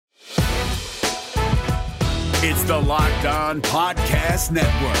It's the Locked On Podcast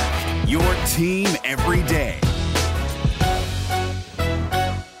Network, your team every day.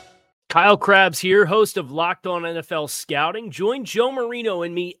 Kyle Krabs here, host of Locked On NFL Scouting. Join Joe Marino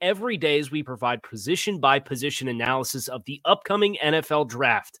and me every day as we provide position-by-position analysis of the upcoming NFL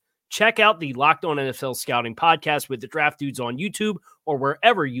Draft. Check out the Locked On NFL Scouting podcast with the Draft Dudes on YouTube or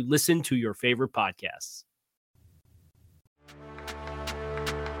wherever you listen to your favorite podcasts.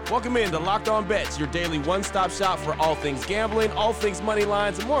 Welcome in to Locked On Bets, your daily one-stop shop for all things gambling, all things money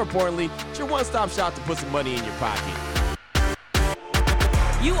lines, and more importantly, it's your one-stop shop to put some money in your pocket.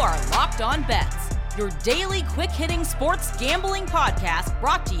 You are Locked On Bets, your daily quick-hitting sports gambling podcast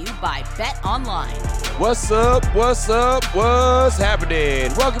brought to you by Bet Online. What's up? What's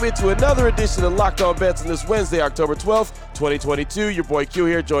happening? Welcome into another edition of Locked On Bets on this Wednesday, October 12th, 2022. Your boy Q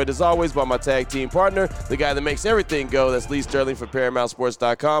here, joined as always by my tag team partner, the guy that makes everything go. That's Lee Sterling from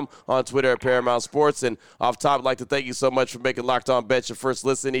ParamountSports.com, on Twitter at Paramount Sports. And off top, I'd like to thank you so much for making Locked On Bets your first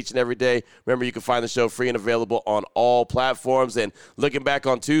listen each and every day. Remember, you can find the show free and available on all platforms. And looking back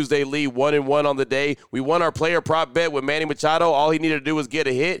on Tuesday, Lee, 1-1 on the day. We won our player prop bet with Manny Machado. All he needed to do was get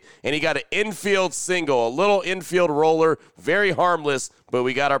a hit, and he got an infield single, a little infield roller, very harmless, but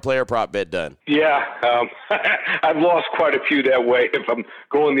we got our player prop bet done. Yeah, I've lost quite a few that way if I'm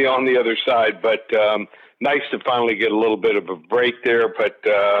going on the other side, but nice to finally get a little bit of a break there. But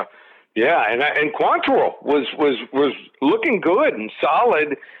yeah, and Quantrill was looking good and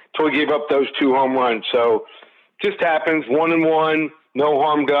solid until he gave up those 2 home runs. So just happens, 1-1, no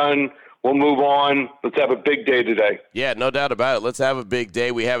harm done. We'll move on. Let's have a big day today. Yeah, no doubt about it. Let's have a big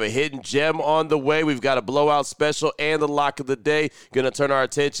day. We have a hidden gem on the way. We've got a blowout special and the lock of the day. Going to turn our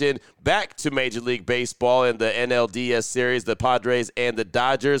attention back to Major League Baseball and the NLDS series, the Padres and the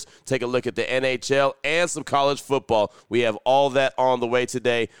Dodgers. Take a look at the NHL and some college football. We have all that on the way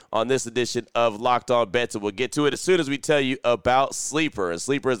today on this edition of Locked On Bets, and we'll get to it as soon as we tell you about Sleeper. And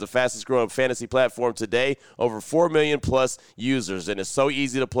Sleeper is the fastest growing fantasy platform today, over 4 million plus users, and it's so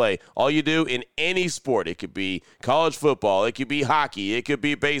easy to play. All you do in any sport, it could be college football, it could be hockey, it could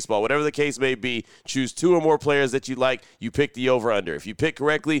be baseball, whatever the case may be, choose 2 or more players that you like, you pick the over-under. If you pick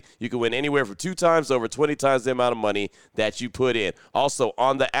correctly, you can win anywhere from 2 times to over 20 times the amount of money that you put in. Also,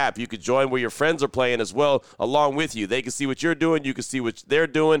 on the app, you could join where your friends are playing as well along with you. They can see what you're doing, you can see what they're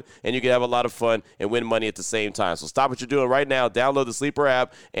doing, and you can have a lot of fun and win money at the same time. So stop what you're doing right now, download the Sleeper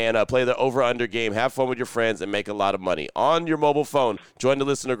app, and play the over-under game. Have fun with your friends and make a lot of money. On your mobile phone, join the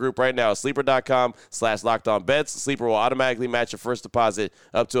listener group right now. Sleeper.com/LockedOnBets. Sleeper will automatically match your first deposit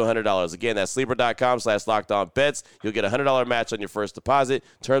up to $100. Again, that's Sleeper.com/LockedOnBets. You'll get a $100 match on your first deposit.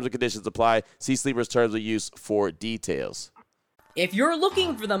 Terms and conditions apply. See Sleeper's terms of use for details. If you're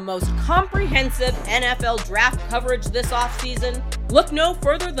looking for the most comprehensive NFL draft coverage this offseason, look no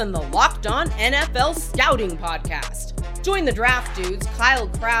further than the Locked On NFL Scouting Podcast. Join the Draft Dudes, Kyle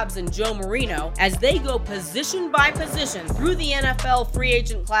Krabs and Joe Marino, as they go position by position through the NFL free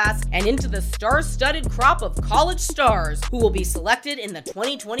agent class and into the star-studded crop of college stars who will be selected in the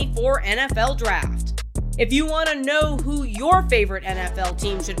 2024 NFL Draft. If you want to know who your favorite NFL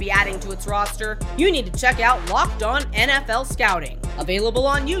team should be adding to its roster, you need to check out Locked On NFL Scouting, available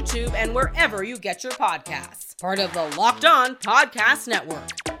on YouTube and wherever you get your podcasts. Part of the Locked On Podcast Network,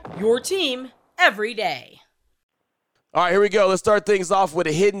 your team every day. All right, here we go. Let's start things off with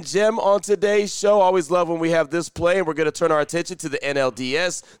a hidden gem on today's show. Always love when we have this play, and we're going to turn our attention to the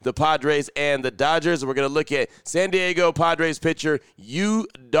NLDS, the Padres, and the Dodgers. And we're going to look at San Diego Padres pitcher Yu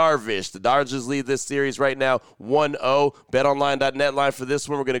Darvish. The Dodgers lead this series right now 1-0. BetOnline.net line for this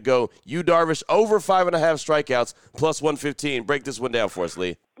one. We're going to go Yu Darvish over 5.5 strikeouts, plus 115. Break this one down for us,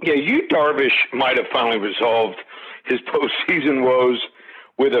 Lee. Yeah, Yu Darvish might have finally resolved his postseason woes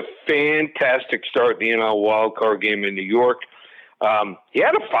with a fantastic start in the NL wildcard game in New York. He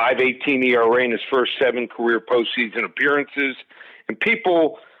had a 5.18 ERA in his first 7 career postseason appearances. And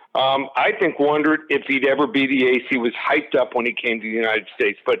people, I think, wondered if he'd ever be the ace. He was hyped up when he came to the United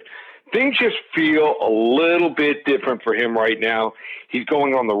States. But things just feel a little bit different for him right now. He's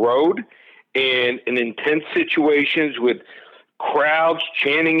going on the road and in intense situations with crowds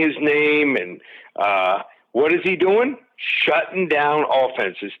chanting his name. And what is he doing? Shutting down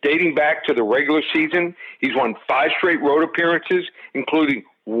offenses. Dating back to the regular season, he's won 5 straight road appearances, including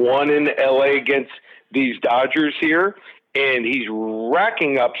 1 in L.A. against these Dodgers here, and he's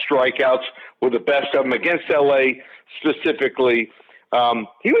racking up strikeouts with the best of them against L.A. specifically.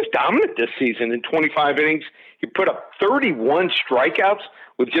 He was dominant this season in 25 innings. He put up 31 strikeouts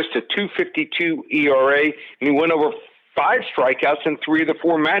with just a 2.52 ERA, and he went over 5 strikeouts in 3 of the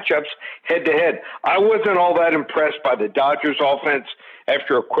 4 matchups head-to-head. I wasn't all that impressed by the Dodgers offense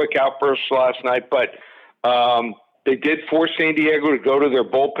after a quick outburst last night, but They did force San Diego to go to their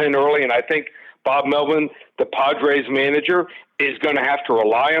bullpen early, and I think Bob Melvin, the Padres manager, is going to have to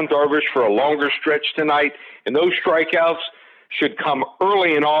rely on Darvish for a longer stretch tonight, and those strikeouts should come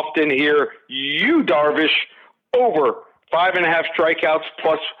early and often here. Darvish, over 5.5 strikeouts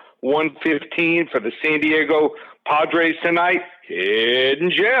plus 115 for the San Diego Padres tonight.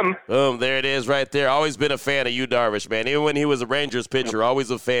 Hidden gem. Boom, there it is right there. Always been a fan of Darvish, man. Even when he was a Rangers pitcher, always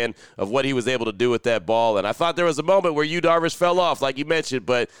a fan of what he was able to do with that ball. And I thought there was a moment where Darvish fell off, like you mentioned,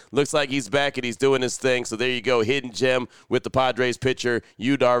 but looks like he's back and he's doing his thing. So there you go, hidden gem with the Padres pitcher,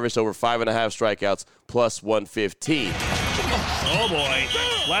 Darvish, over 5.5 strikeouts plus 115. Oh, boy.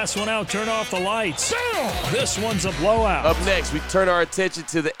 Last one out, turn off the lights. This one's a blowout. Up next, we turn our attention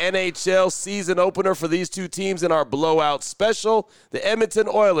to the NHL season opener for these two teams in our blowout special. The Edmonton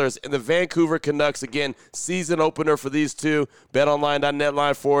Oilers and the Vancouver Canucks. Again, season opener for these two. BetOnline.net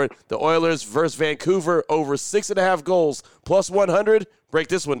line for it. The Oilers versus Vancouver, over 6.5 goals, plus 100. Break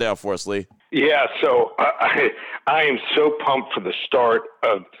this one down for us, Lee. Yeah, so I am so pumped for the start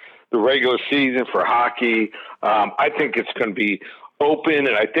of the regular season for hockey. I think it's going to be open,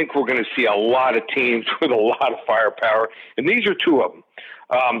 and I think we're going to see a lot of teams with a lot of firepower, and these are two of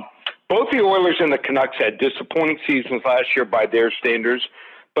them. Both the Oilers and the Canucks had disappointing seasons last year by their standards,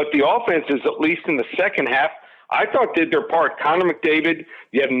 but the offenses, at least in the second half, I thought did their part. Connor McDavid,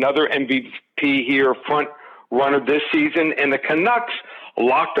 yet another MVP here, front runner this season, and the Canucks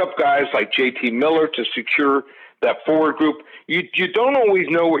locked up guys like JT Miller to secure that forward group. You don't always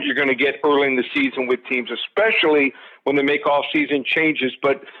know what you're going to get early in the season with teams, especially when they make off-season changes.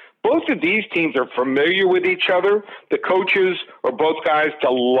 But both of these teams are familiar with each other. The coaches are both guys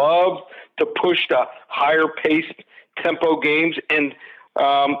that love to push the higher-paced tempo games. And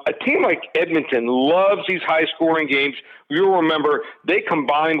a team like Edmonton loves these high-scoring games. You'll remember they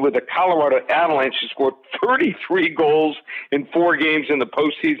combined with the Colorado Avalanche to score 33 goals in 4 games in the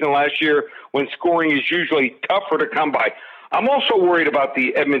postseason last year, when scoring is usually tougher to come by. I'm also worried about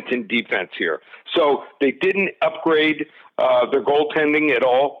the Edmonton defense here. So they didn't upgrade their goaltending at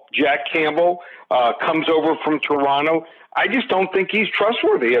all. Jack Campbell comes over from Toronto. I just don't think he's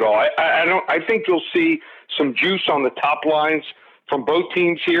trustworthy at all. I think you'll see some juice on the top lines from both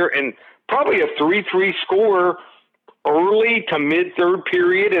teams here, and probably a 3-3 score early to mid-third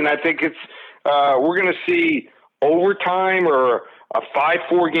period. And I think it's we're going to see overtime or a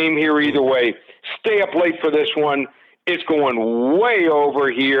 5-4 game here either way. Stay up late for this one. It's going way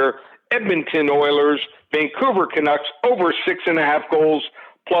over here. Edmonton Oilers, Vancouver Canucks, over 6.5 goals,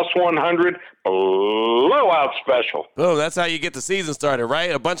 plus 100, blowout special. Boom, that's how you get the season started,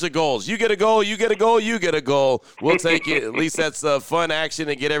 right? A bunch of goals. You get a goal, you get a goal, you get a goal. We'll take it. At least that's fun action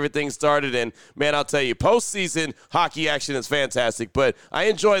and get everything started. And, man, I'll tell you, postseason hockey action is fantastic. But I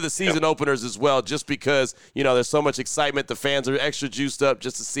enjoy the season openers as well, just because, there's so much excitement. The fans are extra juiced up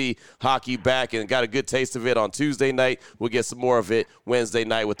just to see hockey back, and got a good taste of it on Tuesday night. We'll get some more of it Wednesday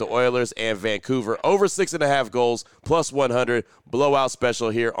night with the Oilers and Vancouver. Over 6.5 goals, plus 100, blowout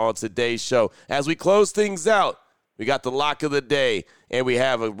special here on today's show. As we close things out, we got the lock of the day, and we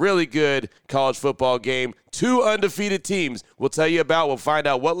have a really good college football game. 2 undefeated teams we'll tell you about. We'll find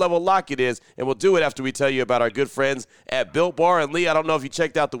out what level lock it is, and we'll do it after we tell you about our good friends at Built Bar. And Lee, I don't know if you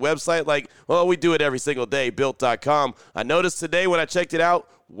checked out the website. We do it every single day, Built.com. I noticed today when I checked it out,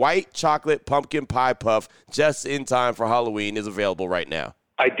 white chocolate pumpkin pie puff, just in time for Halloween, is available right now.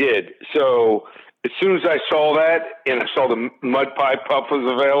 I did. So as soon as I saw that, and I saw the mud pie puff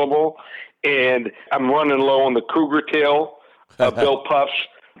was available, and I'm running low on the Cougar Tail Built Puffs,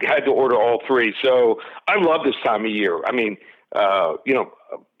 I had to order all 3. So I love this time of year. I mean,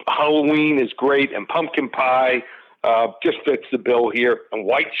 Halloween is great, and pumpkin pie just fits the bill here. And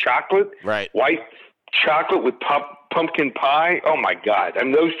white chocolate, right? White chocolate with pumpkin pie. Oh my God!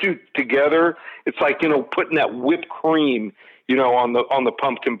 And those two together, it's like putting that whipped cream, on the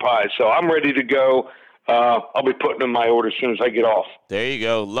pumpkin pie. So I'm ready to go. I'll be putting in my order as soon as I get off. There you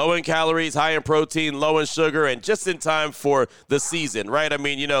go. Low in calories, high in protein, low in sugar, and just in time for the season, right? I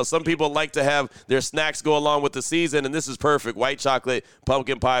mean, some people like to have their snacks go along with the season, and this is perfect. White chocolate,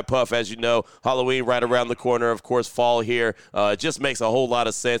 pumpkin pie puff, as you know, Halloween right around the corner. Of course, fall here. It just makes a whole lot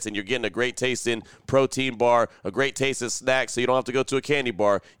of sense, and you're getting a great tasting protein bar, a great tasting snack, so you don't have to go to a candy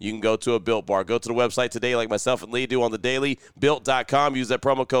bar. You can go to a Built Bar. Go to the website today like myself and Lee do on the daily, Built.com. Use that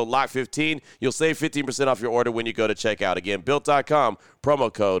promo code LOCK15. You'll save 15% off your order when you go to checkout. Again, Built.com,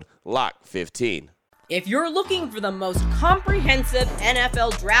 promo code LOCK15. If you're looking for the most comprehensive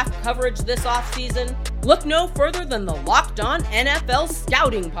NFL draft coverage this offseason, look no further than the Locked On NFL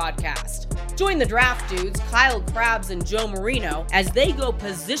Scouting Podcast. Join the draft dudes, Kyle Krabs and Joe Marino, as they go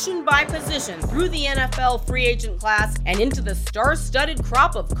position by position through the NFL free agent class and into the star-studded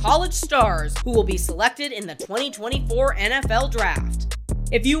crop of college stars who will be selected in the 2024 NFL Draft.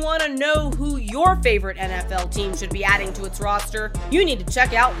 If you want to know who your favorite NFL team should be adding to its roster, you need to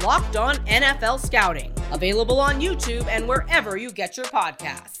check out Locked On NFL Scouting, available on YouTube and wherever you get your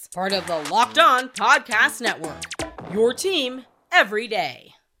podcasts. Part of the Locked On Podcast Network, your team every day.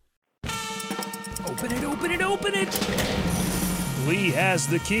 Open it, open it, open it. Lee has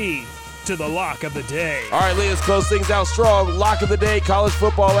the key to the lock of the day. All right, Lee, let's close things out strong. Lock of the day, college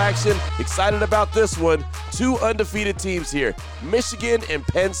football action. Excited about this one. Two undefeated teams here, Michigan and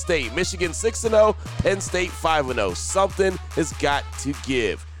Penn State. Michigan 6-0, Penn State 5-0. Something has got to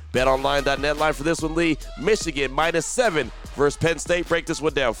give. BetOnline.net line for this one, Lee. Michigan -7 versus Penn State. Break this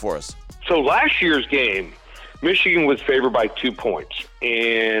one down for us. So last year's game, Michigan was favored by 2 points,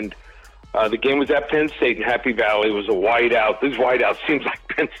 and the game was at Penn State in Happy Valley. It was a whiteout. This whiteout seems like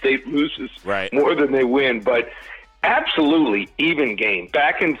Penn State loses more than they win, but absolutely even game.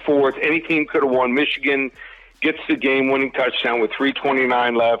 Back and forth. Any team could have won. Michigan gets the game-winning touchdown with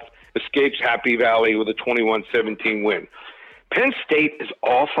 3:29 left, escapes Happy Valley with a 21-17 win. Penn State is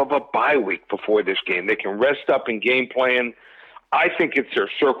off of a bye week before this game. They can rest up and game plan. I think it's their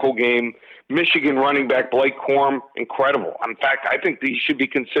circle game. Michigan running back Blake Corum, incredible. In fact, I think he should be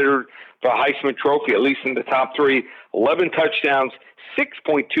considered for the Heisman Trophy, at least in the top 3. 11 touchdowns,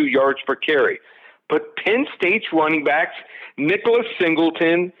 6.2 yards per carry. But Penn State's running backs, Nicholas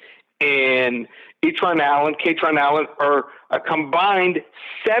Singleton and Katron Allen, are a combined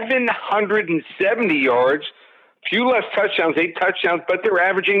 770 yards, few less touchdowns, 8 touchdowns, but they're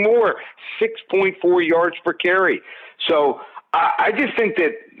averaging more, 6.4 yards per carry. So I just think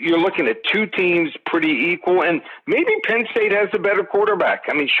that you're looking at two teams pretty equal, and maybe Penn State has a better quarterback.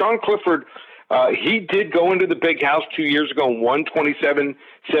 I mean, Sean Clifford, he did go into the big house 2 years ago and won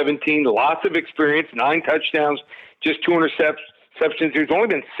 27-17, lots of experience, 9 touchdowns, just 2 interceptions. He's only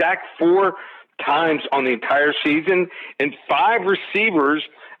been sacked 4 times on the entire season, and 5 receivers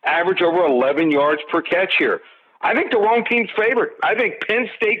average over 11 yards per catch here. I think the wrong team's favorite. I think Penn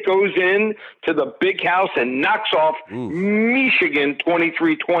State goes in to the big house and knocks off Michigan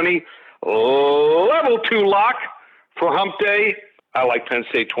 23-20. Level 2 lock for Hump Day. I like Penn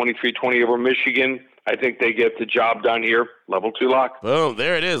State 23-20 over Michigan. I think they get the job done here. Level 2 lock. Boom,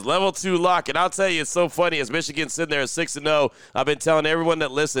 there it is. Level 2 lock. And I'll tell you, it's so funny. As Michigan's sitting there at 6-0, I've been telling everyone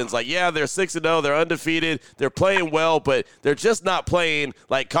that listens, like, yeah, they're 6-0, they're undefeated, they're playing well, but they're just not playing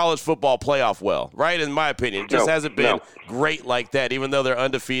like college football playoff well, right? In my opinion. It just hasn't been great like that, even though they're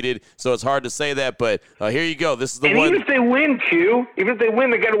undefeated. So it's hard to say that, but here you go. This is the one. Even if they win, Q, even if they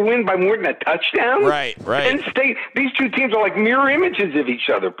win, they got to win by more than a touchdown. Right. Penn State, these two teams are like mirror images of each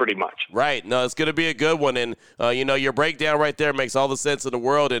other pretty much. Right. No, it's going to be a good one. And, your breakdown right there makes all the sense in the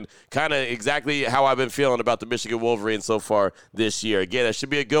world and kind of exactly how I've been feeling about the Michigan Wolverines so far this year. Again, it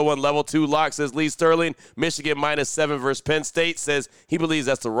should be a good one. Level 2 lock, says Lee Sterling. Michigan -7 versus Penn State, says he believes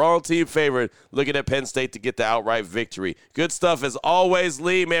that's the wrong team favorite, looking at Penn State to get the outright victory. Good stuff as always,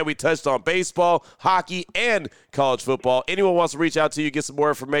 Lee. Man, we touched on baseball, hockey, and college football. Anyone wants to reach out to you, get some more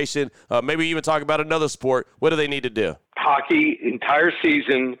information, maybe even talk about another sport, what do they need to do? Hockey, entire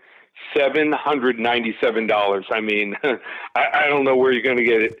season, $797. I mean, I don't know where you're going to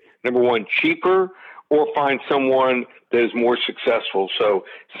get it, number one, cheaper or find someone that is more successful. So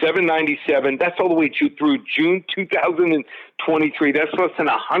 $797, that's all the way through June 2023. That's less than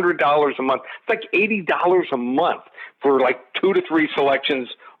 $100 a month. It's like $80 a month for like 2 to 3 selections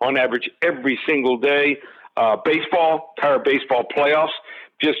on average every single day. Baseball, entire baseball playoffs,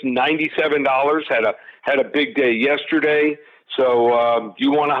 just $97. Had a big day yesterday. So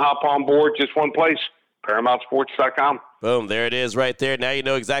you want to hop on board, just one place, ParamountSports.com. Boom, there it is right there. Now you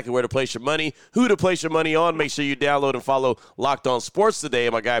know exactly where to place your money, who to place your money on. Make sure you download and follow Locked On Sports today.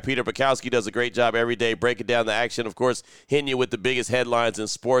 My guy Peter Bukowski does a great job every day breaking down the action, of course, hitting you with the biggest headlines in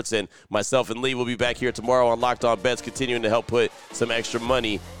sports. And myself and Lee will be back here tomorrow on Locked On Bets, continuing to help put some extra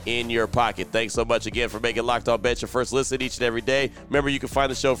money in your pocket. Thanks so much again for making Locked On Bets your first listen each and every day. Remember, you can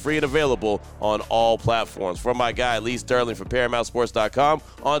find the show free and available on all platforms. For my guy Lee Sterling from ParamountSports.com,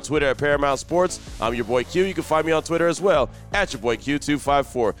 on Twitter at Paramount Sports, I'm your boy Q. You can find me on Twitter as well, at your boy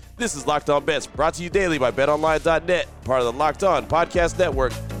Q254. This is Locked On Bets, brought to you daily by BetOnline.net, part of the Locked On Podcast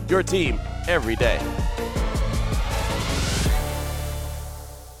Network, your team every day.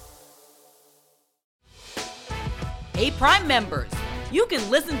 Hey, Prime members, you can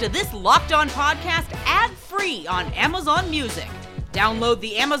listen to this Locked On podcast ad-free on Amazon Music. Download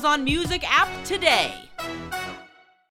the Amazon Music app today.